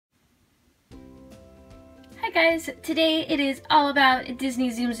guys, today it is all about Disney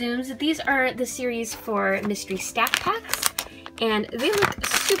Tsum Tsums. These are the series for mystery stack packs and they look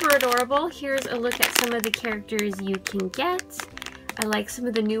super adorable. Here's a look at some of the characters you can get. I like some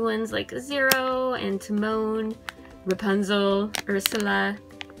of the new ones like Zero and Timon, Rapunzel, Ursula.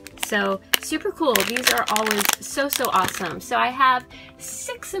 So super cool. These are always so awesome. So I have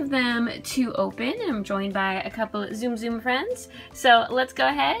 6 of them to open and I'm joined by a couple of Tsum Tsum friends. So let's go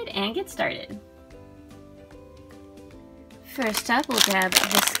ahead and get started. First up, we'll grab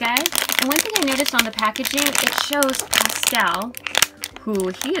this guy. And one thing I noticed on the packaging, it shows Pascal, who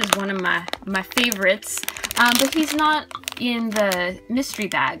he is one of my favorites, but he's not in the mystery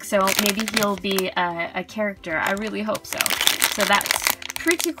bag, so maybe he'll be a character. I really hope so. So that's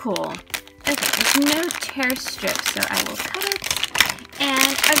pretty cool. Okay, there's no tear strips, so I will cut it.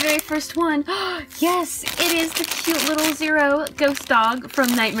 And our very first one, yes, it is the cute little Zero ghost dog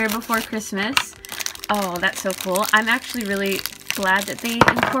from Nightmare Before Christmas. Oh, that's so cool. I'm actually really glad that they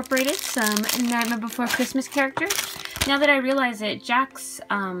incorporated some Nightmare Before Christmas characters. Now that I realize it, Jack's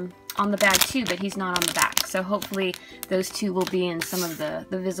on the bag too, but he's not on the back. So hopefully those two will be in some of the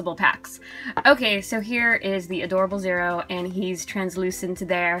visible packs. Okay, so here is the adorable Zero, and he's translucent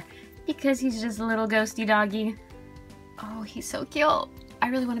there because he's just a little ghosty doggy. Oh, he's so cute. I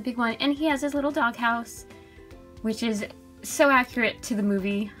really want a big one. And he has his little doghouse, which is so accurate to the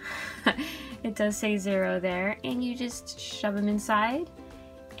movie. It does say Zero there, and you just shove him inside,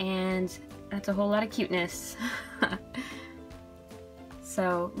 and that's a whole lot of cuteness.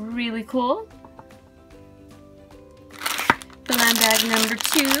 So, really cool. Blind bag number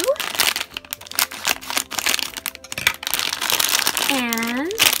 2.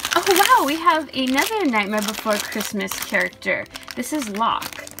 And, oh wow, we have another Nightmare Before Christmas character. This is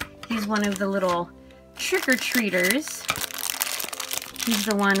Locke. He's one of the little trick-or-treaters. He's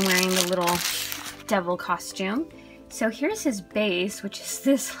the one wearing the little devil costume. So here's his base, which is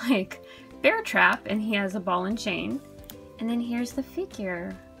this like bear trap, and he has a ball and chain. And then here's the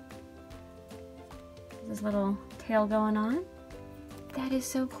figure. This little tail going on. That is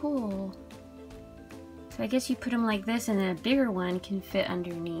so cool. So I guess you put him like this and then a bigger one can fit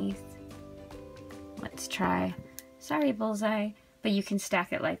underneath. Let's try. Sorry, Bullseye, but you can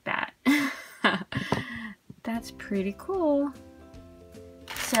stack it like that. That's pretty cool.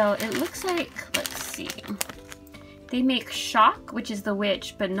 So it looks like, let's see, they make Shock, which is the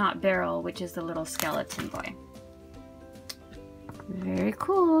witch, but not Beryl, which is the little skeleton boy. Very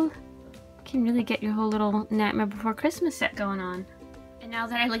cool. Can really get your whole little Nightmare Before Christmas set going on. And now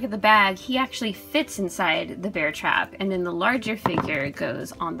that I look at the bag, he actually fits inside the bear trap, and then the larger figure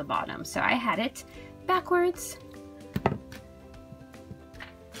goes on the bottom. So I had it backwards.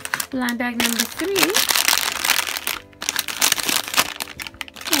 Blind bag number 3.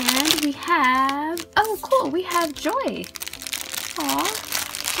 And we have, oh cool, we have Joy. Aw,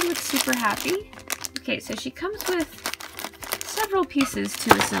 she looks super happy. Okay, so she comes with several pieces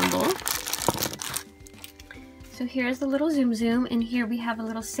to assemble. So here's the little Tsum Tsum, and here we have a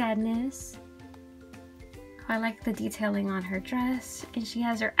little Sadness. I like the detailing on her dress, and she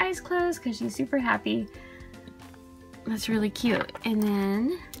has her eyes closed because she's super happy. That's really cute. And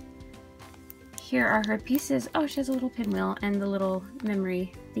then here are her pieces. Oh, she has a little pinwheel and the little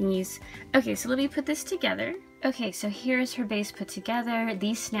memory thingies. Okay, so let me put this together. Okay, so here's her base put together.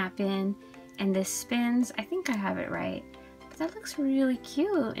 These snap in and this spins. I think I have it right. But that looks really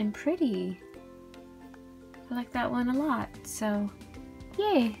cute and pretty. I like that one a lot. So,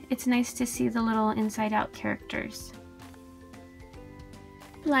 yay. It's nice to see the little inside out characters.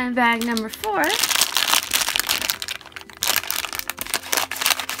 Blind bag number 4.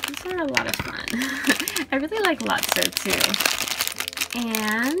 These are a lot of fun. I really like Lotso too.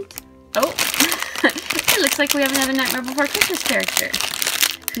 And, oh, it looks like we have another Nightmare Before Christmas character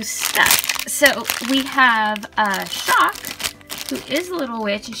who's stuck. So we have Shock, who is a little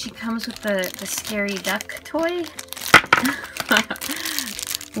witch, and she comes with the scary duck toy,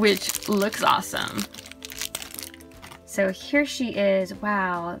 which looks awesome. So here she is.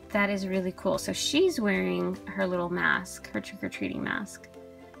 Wow, that is really cool. So she's wearing her little mask, her trick-or-treating mask.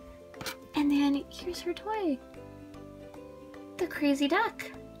 And then here's her toy, the crazy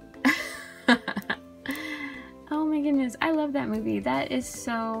duck. Oh my goodness, I love that movie. That is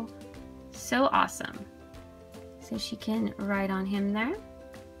so awesome. So she can ride on him there.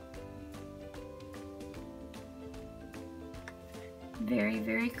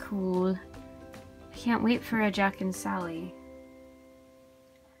 Very cool. I can't wait for a Jack and Sally.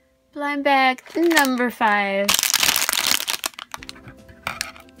 Blind bag number 5.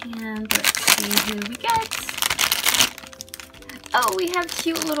 And let's see who we get. Oh, we have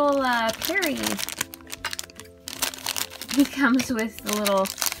cute little Perry. he comes with the little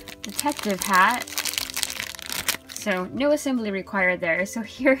detective hat. So no assembly required there. So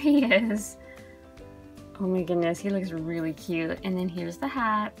here he is. Oh my goodness, he looks really cute. And then here's the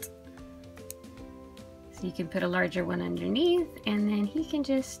hat. So you can put a larger one underneath, and then he can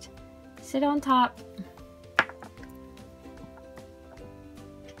just sit on top.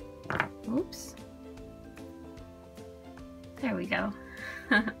 Oops. There we go.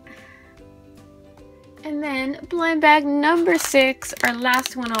 And then blind bag number 6, our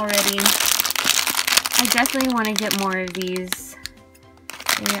last one already. I definitely want to get more of these.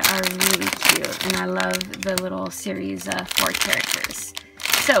 They are really cute, and I love the little series of 4 characters.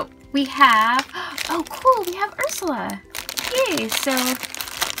 So we have, oh cool, we have Ursula. Yay, so,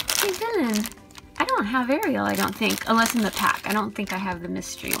 hey villain. I don't have Ariel, I don't think, unless in the pack. I don't think I have the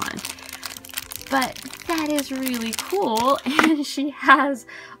mystery one. But that is really cool, and she has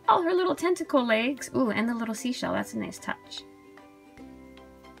all her little tentacle legs. Ooh, and the little seashell, that's a nice touch.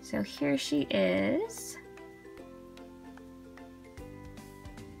 So here she is.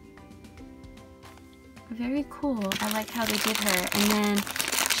 Very cool. I like how they did her. And then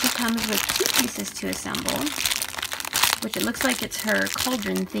she comes with 2 pieces to assemble, which it looks like it's her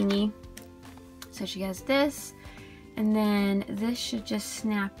cauldron thingy. So she has this, and then this should just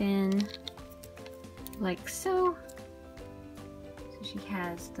snap in like so. So she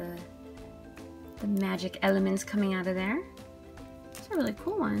has the magic elements coming out of there. It's a really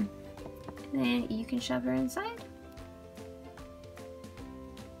cool one. And then you can shove her inside.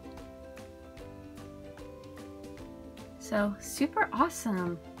 So super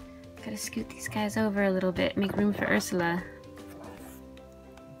awesome. Gotta scoot these guys over a little bit, make room for Ursula.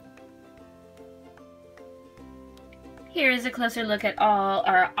 Here is a closer look at all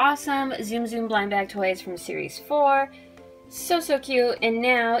our awesome Tsum Tsum blind bag toys from Series 4. So cute, and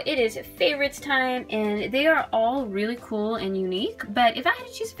now it is favorites time, and they are all really cool and unique, but if I had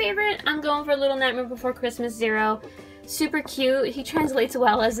to choose favorite, I'm going for Little Nightmare Before Christmas Zero. Super cute. He translates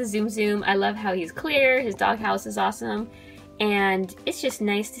well as a Tsum Tsum. I love how he's clear, his doghouse is awesome, and it's just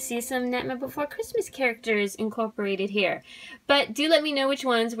nice to see some Nightmare Before Christmas characters incorporated here. But do let me know which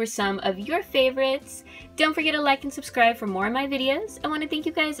ones were some of your favorites. Don't forget to like and subscribe for more of my videos. I want to thank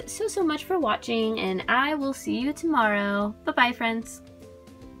you guys so much for watching, and I will see you tomorrow. Bye-bye, friends.